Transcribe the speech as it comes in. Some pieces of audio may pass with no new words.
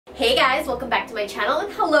Hey guys, welcome back to my channel,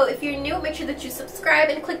 and hello, if you're new, make sure that you subscribe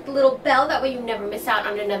and click the little bell, that way you never miss out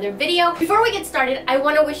on another video. Before we get started, I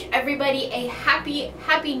want to wish everybody a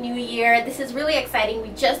happy new year. This is really exciting. We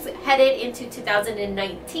just headed into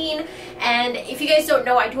 2019, and if you guys don't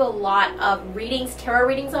know, I do a lot of readings, tarot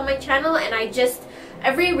readings on my channel, and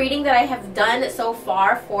every reading that I have done so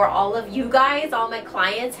far for all of you guys, all my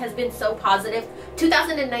clients, has been so positive.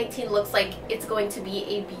 2019 looks like it's going to be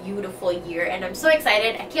a beautiful year, and I'm so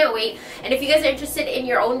excited. I can't wait. And if you guys are interested in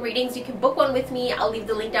your own readings, you can book one with me. I'll leave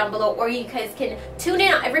the link down below, or you guys can tune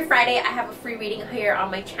in every Friday. I have a free reading here on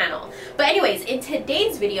my channel. But anyways, in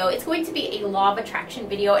today's video, it's going to be a law of attraction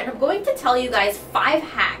video, and I'm going to tell you guys 5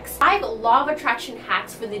 law of attraction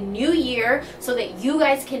hacks for the new year, so that you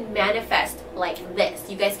guys can manifest like this.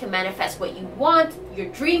 You guys can manifest what you want, your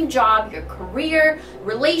dream job, your career,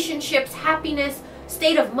 relationships, happiness,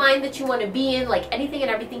 state of mind that you want to be in, like anything and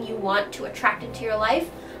everything you want to attract into your life.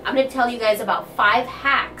 I'm going to tell you guys about 5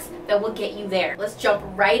 hacks that will get you there. Let's jump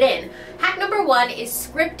right in. Hack number 1 is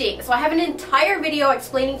scripting. So I have an entire video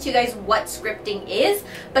explaining to you guys what scripting is,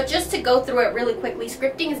 but just to go through it really quickly,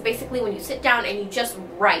 scripting is basically when you sit down and you just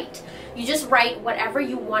write. You just write whatever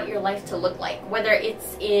you want your life to look like, whether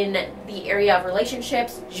it's in the area of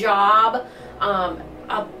relationships, job,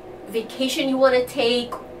 a vacation you want to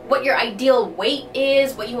take, what your ideal weight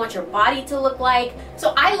is, what you want your body to look like.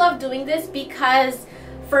 So I love doing this because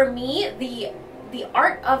for me, the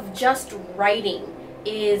art of just writing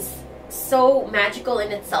is so magical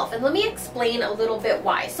in itself. And let me explain a little bit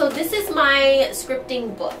why. So this is my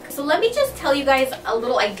scripting book. So let me just tell you guys a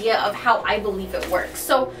little idea of how I believe it works.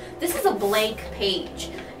 So this is a blank page.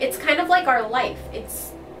 It's kind of like our life.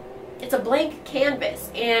 It's a blank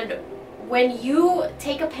canvas, and when you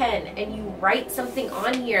take a pen and you write something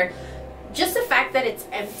on here, just the fact that it's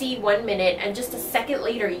empty 1 minute and just a second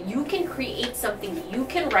later you can create something, you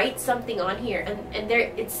can write something on here, and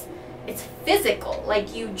there it's physical.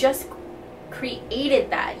 Like, you just created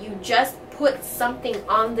that, you just put something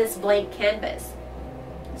on this blank canvas.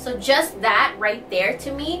 So just that right there,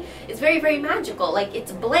 to me, is very magical. Like,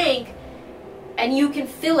 it's blank and you can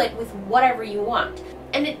fill it with whatever you want,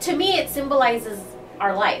 and to me it symbolizes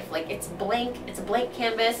our life. Like, it's blank, it's a blank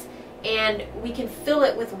canvas, and we can fill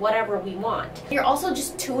it with whatever we want. You're also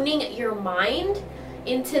just tuning your mind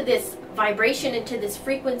into this vibration, into this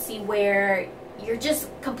frequency where you're just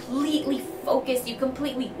completely focused. You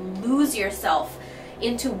completely lose yourself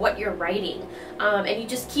into what you're writing, and you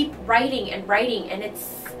just keep writing and writing, and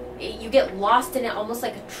you get lost in it, almost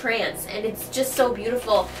like a trance. And it's just so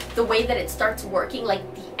beautiful the way that it starts working. Like,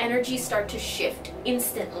 the energies start to shift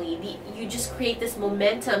instantly. You just create this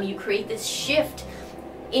momentum, you create this shift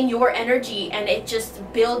in your energy, and it just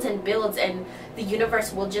builds and builds, and the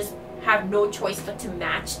universe will just have no choice but to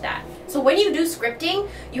match that. So when you do scripting,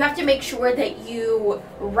 you have to make sure that you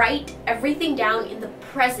write everything down in the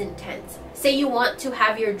present tense. Say you want to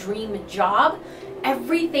have your dream job,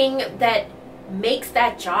 everything that makes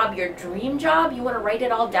that job your dream job, you want to write it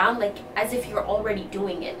all down, like as if you're already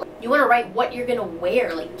doing it. You want to write what you're gonna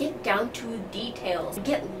wear, like get down to details,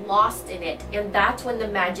 get lost in it, and that's when the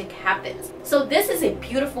magic happens. So this is a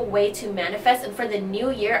beautiful way to manifest, and for the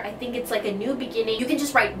new year, I think it's like a new beginning. You can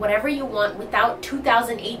just write whatever you want without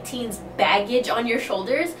 2018's baggage on your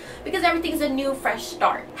shoulders, because everything's a new fresh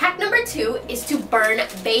start. Hack number 2 is to burn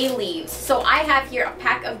bay leaves. So I have here a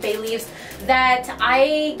pack of bay leaves that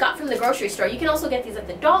I got from the grocery store. You can also get these at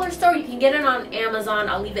the dollar store. You can get it on Amazon.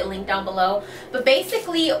 I'll leave it linked down below. But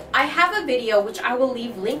basically, I have a video, which I will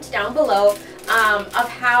leave linked down below, of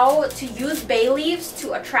how to use bay leaves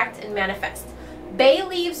to attract and manifest. Bay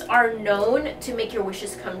leaves are known to make your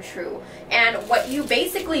wishes come true. And what you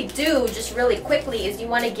basically do, just really quickly, is you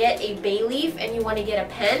want to get a bay leaf and you want to get a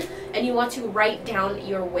pen and you want to write down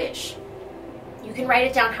your wish. You can write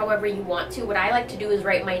it down however you want to. What I like to do is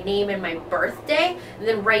write my name and my birthday, and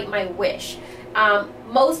then write my wish.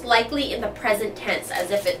 Most likely in the present tense,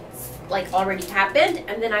 as if it's like already happened,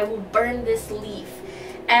 and then I will burn this leaf.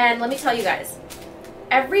 And let me tell you guys,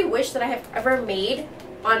 every wish that I have ever made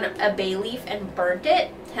on a bay leaf and burnt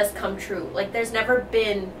it has come true. Like, there's never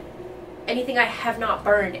been anything I have not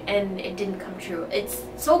burned and it didn't come true. It's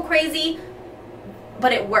so crazy,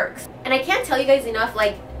 but it works. And I can't tell you guys enough,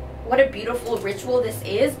 like, what a beautiful ritual this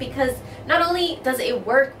is, because not only does it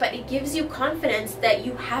work, but it gives you confidence that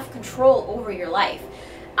you have control over your life,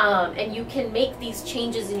 and you can make these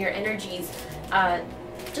changes in your energies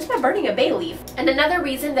just by burning a bay leaf. And another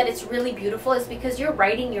reason that it's really beautiful is because you're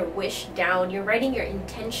writing your wish down, you're writing your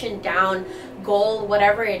intention down, goal,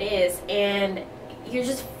 whatever it is, and you're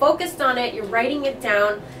just focused on it, you're writing it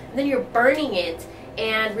down, and then you're burning it,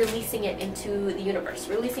 and releasing it into the universe,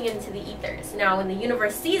 releasing it into the ethers. Now, when the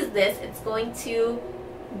universe sees this, it's going to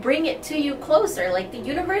bring it to you closer. Like, the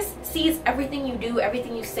universe sees everything you do,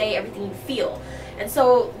 everything you say, everything you feel. And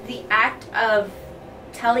so the act of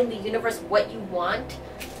telling the universe what you want,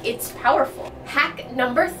 it's powerful. Hack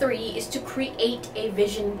number 3 is to create a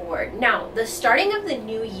vision board. Now, the starting of the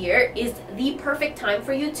new year is the perfect time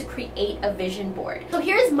for you to create a vision board. So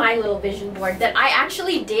here's my little vision board that I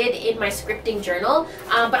actually did in my scripting journal,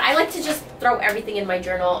 but I like to just throw everything in my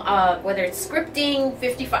journal, whether it's scripting,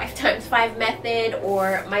 55x5 method,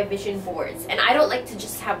 or my vision boards. And I don't like to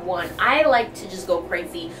just have one. I like to just go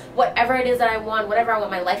crazy. Whatever it is that I want, whatever I want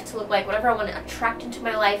my life to look like, whatever I want to attract into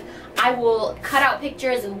my life, I will cut out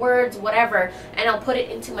pictures and words, whatever, and I'll put it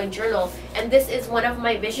into my journal. And this is one of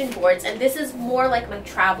my vision boards, and this is more like my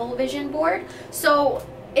travel vision board. So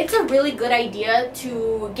it's a really good idea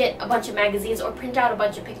to get a bunch of magazines or print out a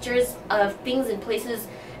bunch of pictures of things and places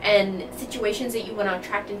and situations that you want to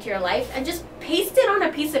attract into your life, and just paste it on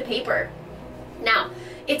a piece of paper. Now,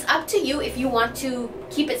 it's up to you if you want to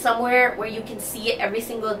keep it somewhere where you can see it every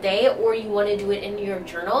single day, or you want to do it in your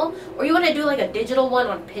journal, or you want to do like a digital one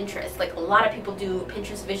on Pinterest. Like, a lot of people do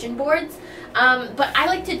Pinterest vision boards, but I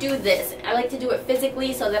like to do this. I like to do it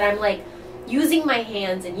physically, so that I'm like using my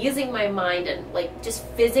hands and using my mind and like just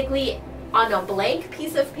physically on a blank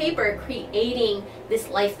piece of paper creating this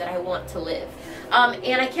life that I want to live.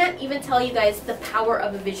 And I can't even tell you guys the power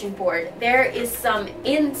of a vision board. There is some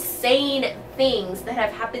insane things that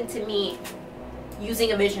have happened to me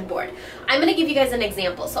using a vision board. I'm going to give you guys an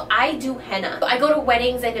example. So I do henna. I go to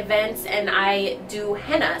weddings and events and I do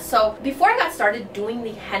henna. So before I got started doing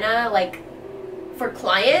the henna, like for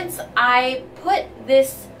clients, I put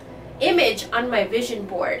this image on my vision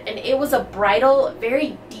board, and it was a bridal,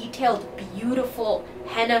 very detailed, beautiful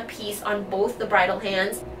henna piece on both the bridal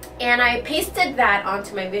hands, and I pasted that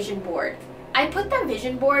onto my vision board. I put that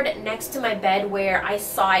vision board next to my bed where I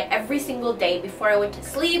saw it every single day before I went to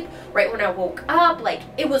sleep, right when I woke up. Like,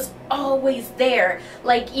 it was always there.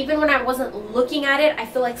 Like, even when I wasn't looking at it, I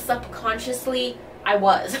feel like subconsciously I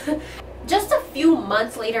was. Just a few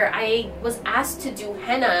months later, I was asked to do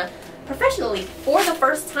henna professionally for the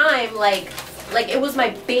first time. Like it was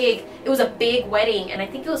a big wedding, and I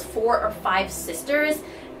think it was 4 or 5 sisters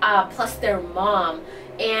plus their mom,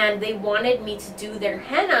 and they wanted me to do their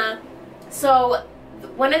henna. So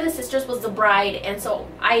one of the sisters was the bride, and so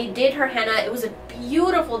I did her henna. It was a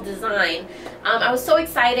beautiful design. I was so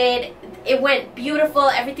excited. It went beautiful.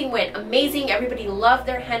 Everything went amazing. Everybody loved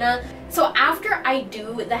their henna. So after I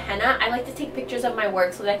do the henna, I like to take pictures of my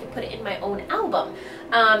work so that I can put it in my own album.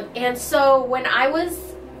 And so when I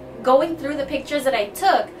was going through the pictures that I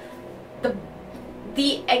took,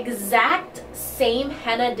 the exact same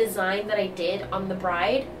henna design that I did on the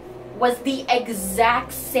bride was the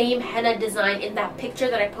exact same henna design in that picture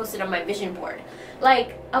that I posted on my vision board.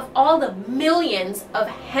 Like, of all the millions of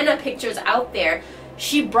henna pictures out there,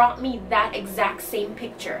 she brought me that exact same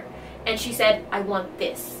picture, and she said, I want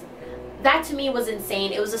this. That to me was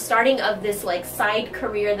insane. It was the starting of this like side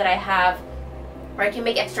career that I have, where I can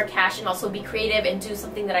make extra cash and also be creative and do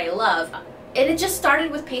something that I love. And it just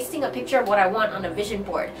started with pasting a picture of what I want on a vision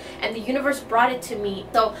board, and the universe brought it to me.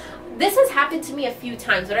 So this has happened to me a few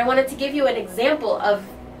times, but I wanted to give you an example of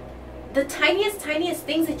the tiniest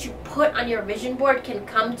things that you put on your vision board can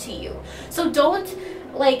come to you. So don't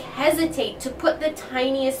like hesitate to put the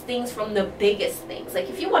tiniest things from the biggest things. Like,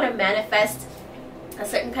 if you want to manifest a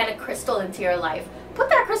certain kind of crystal into your life, put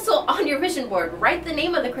that crystal on your vision board. Write the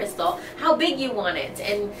name of the crystal, how big you want it,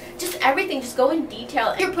 and just everything. Just go in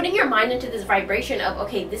detail. You're putting your mind into this vibration of,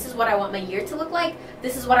 okay, this is what I want my year to look like.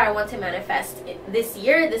 This is what I want to manifest this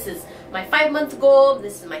year. This is my 5-month goal.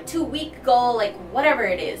 This is my 2-week goal. Like, whatever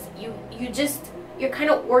it is, you're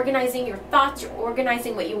kind of organizing your thoughts. You're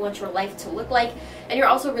organizing what you want your life to look like, and you're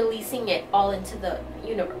also releasing it all into the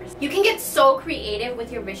universe. You can get so creative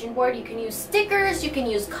with your vision board. You can use stickers, you can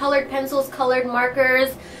use colored pencils, colored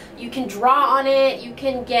markers, you can draw on it, you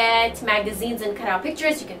can get magazines and cut out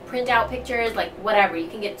pictures, you can print out pictures, like whatever. You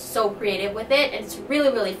can get so creative with it, and it's really,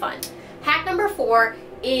 really fun. Hack number 4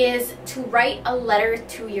 is to write a letter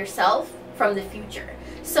to yourself from the future.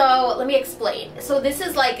 So let me explain. So this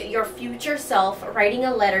is like your future self writing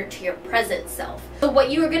a letter to your present self. So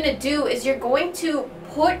what you are going to do is you're going to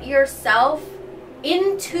put yourself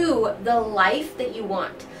into the life that you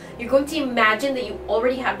want. You're going to imagine that you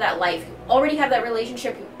already have that life, you already have that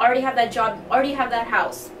relationship, you already have that job, you already have that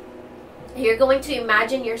house. You're going to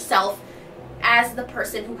imagine yourself as the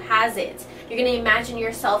person who has it. You're going to imagine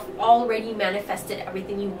yourself already manifested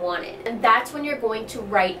everything you wanted. And that's when you're going to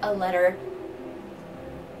write a letter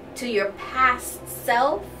to your past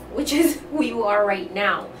self, which is who you are right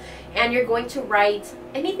now. And you're going to write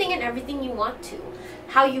anything and everything you want to.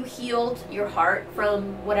 How you healed your heart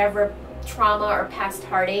from whatever trauma or past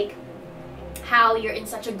heartache. How you're in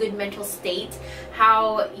such a good mental state.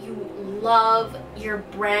 How you love your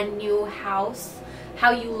brand new house.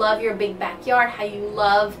 How you love your big backyard. How you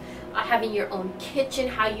love having your own kitchen.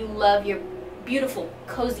 How you love your beautiful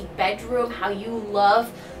cozy bedroom. How you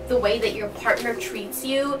love the way that your partner treats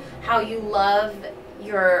you. How you love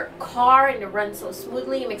your car and it runs so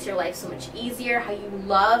smoothly, it makes your life so much easier. How you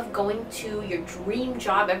love going to your dream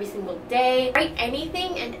job every single day. Write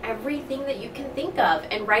anything and everything that you can think of,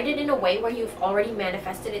 and write it in a way where you've already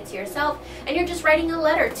manifested it to yourself, and you're just writing a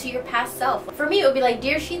letter to your past self. For me, it would be like,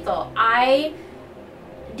 Dear Sheetal,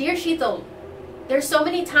 there's so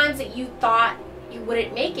many times that you thought you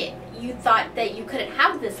wouldn't make it. You thought that you couldn't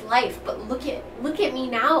have this life, but look at me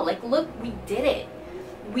now. Like, look, we did it.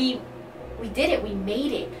 We did it. We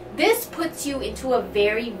made it. This puts you into a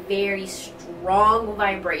very, very strong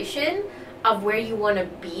vibration of where you want to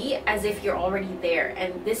be, as if you're already there.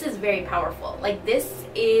 And this is very powerful. Like, this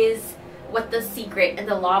is what the secret and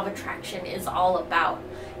the law of attraction is all about.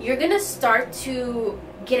 You're gonna start to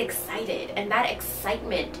get excited, and that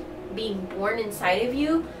excitement being born inside of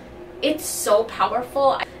you, it's so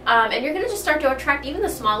powerful. And you're gonna just start to attract even the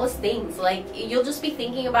smallest things. Like, you'll just be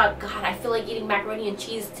thinking about, God, I feel like eating macaroni and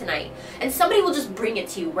cheese tonight, and somebody will just bring it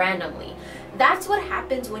to you randomly. That's what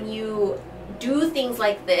happens when you do things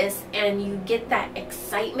like this and you get that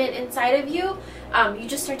excitement inside of you. You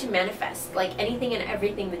just start to manifest like anything and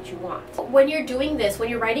everything that you want. When you're doing this, when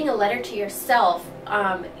you're writing a letter to yourself,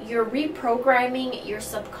 you're reprogramming your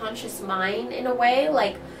subconscious mind in a way.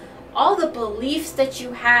 Like, all the beliefs that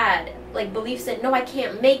you had, like beliefs that, no, I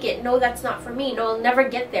can't make it, no, that's not for me, no, I'll never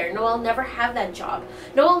get there, no, I'll never have that job,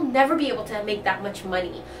 no, I'll never be able to make that much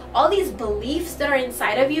money. All these beliefs that are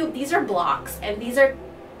inside of you, these are blocks, and these are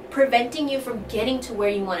preventing you from getting to where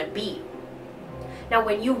you want to be. Now,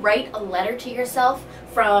 when you write a letter to yourself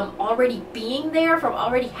from already being there, from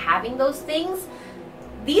already having those things,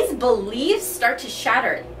 these beliefs start to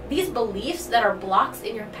shatter. These beliefs that are blocks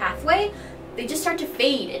in your pathway, they just start to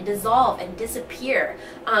fade and dissolve and disappear.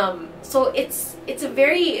 So it's a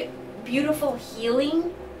very beautiful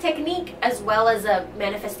healing technique, as well as a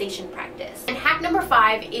manifestation practice. And hack number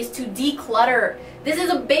 5 is to declutter. This is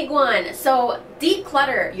a big one. So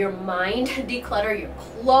declutter your mind, declutter your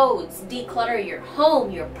clothes, declutter your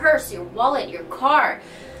home, your purse, your wallet, your car.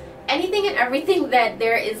 Anything and everything that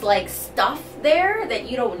there is like stuff there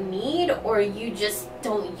that you don't need or you just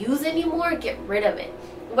don't use anymore, get rid of it.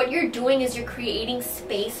 What you're doing is you're creating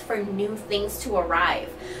space for new things to arrive.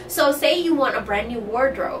 So say you want a brand new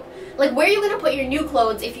wardrobe. Like, where are you going to put your new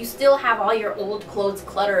clothes if you still have all your old clothes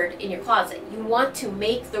cluttered in your closet? You want to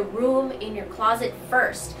make the room in your closet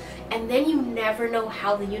first. And then you never know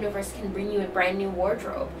how the universe can bring you a brand new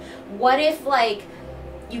wardrobe. What if, like,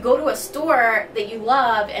 you go to a store that you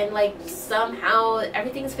love and, like, somehow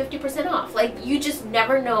everything's 50% off? Like, you just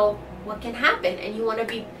never know what can happen, and you want to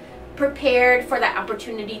be prepared for that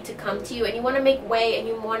opportunity to come to you, and you want to make way and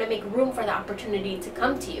you want to make room for the opportunity to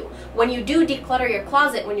come to you. When you do declutter your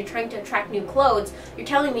closet, when you're trying to attract new clothes, you're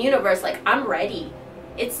telling the universe, like, I'm ready.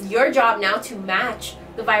 It's your job now to match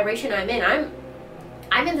the vibration I'm in.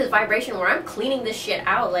 I'm in this vibration where I'm cleaning this shit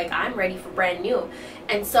out. Like, I'm ready for brand new.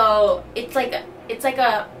 And so it's like a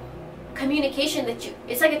communication that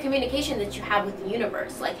you have with the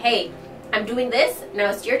universe. Like, hey, I'm doing this, now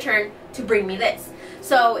it's your turn to bring me this.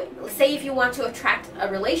 So say if you want to attract a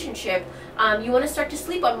relationship, you want to start to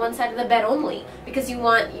sleep on one side of the bed only because you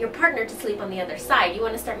want your partner to sleep on the other side. You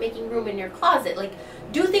want to start making room in your closet. Like,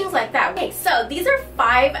 do things like that. Okay, so these are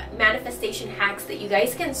 5 manifestation hacks that you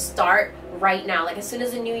guys can start right now. Like, as soon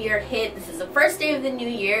as the new year hit, this is the first day of the new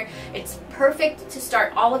year. It's perfect to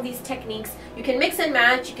start all of these techniques. You can mix and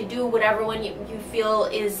match. You can do whatever one you feel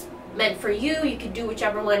is meant for you. You could do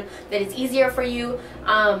whichever one that is easier for you,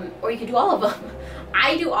 or you could do all of them.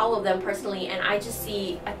 I do all of them personally, and I just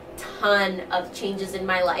see a ton of changes in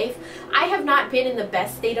my life. I have not been in the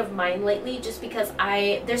best state of mind lately just because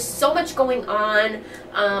there's so much going on,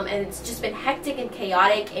 and it's just been hectic and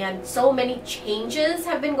chaotic, and so many changes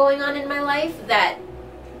have been going on in my life that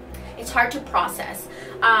it's hard to process.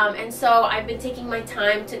 And so I've been taking my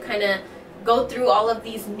time to kind of go through all of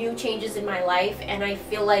these new changes in my life, and I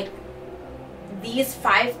feel like these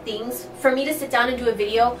 5 things, for me to sit down and do a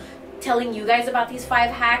video telling you guys about these 5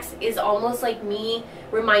 hacks, is almost like me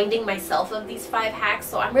reminding myself of these 5 hacks.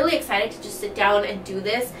 So I'm really excited to just sit down and do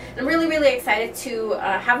this. And I'm really, really excited to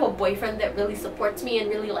have a boyfriend that really supports me and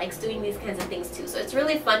really likes doing these kinds of things too. So it's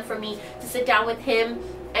really fun for me to sit down with him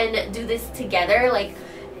and do this together, like,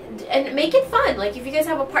 and make it fun. Like, if you guys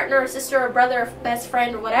have a partner or sister or brother or best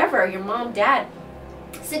friend or whatever, your mom, dad,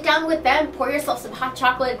 sit down with them, pour yourself some hot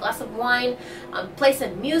chocolate, glass of wine, play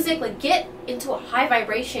some music, like get into a high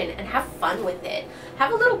vibration and have fun with it.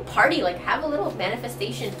 Have a little party, like have a little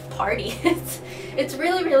manifestation party. It's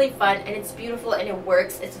really, really fun, and it's beautiful, and it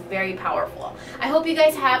works. It's very powerful. I hope you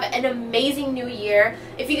guys have an amazing new year.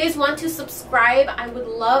 If you guys want to subscribe, I would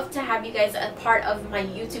love to have you guys a part of my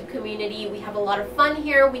YouTube community. We have a lot of fun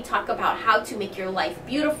here. We talk about how to make your life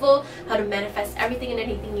beautiful, how to manifest everything and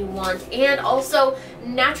anything you want, and also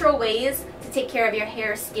natural ways to take care of your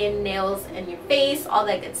hair, skin, nails, and your face, all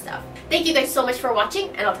that good stuff. Thank you guys so much for watching,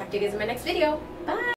 and I'll talk to you guys in my next video. Bye!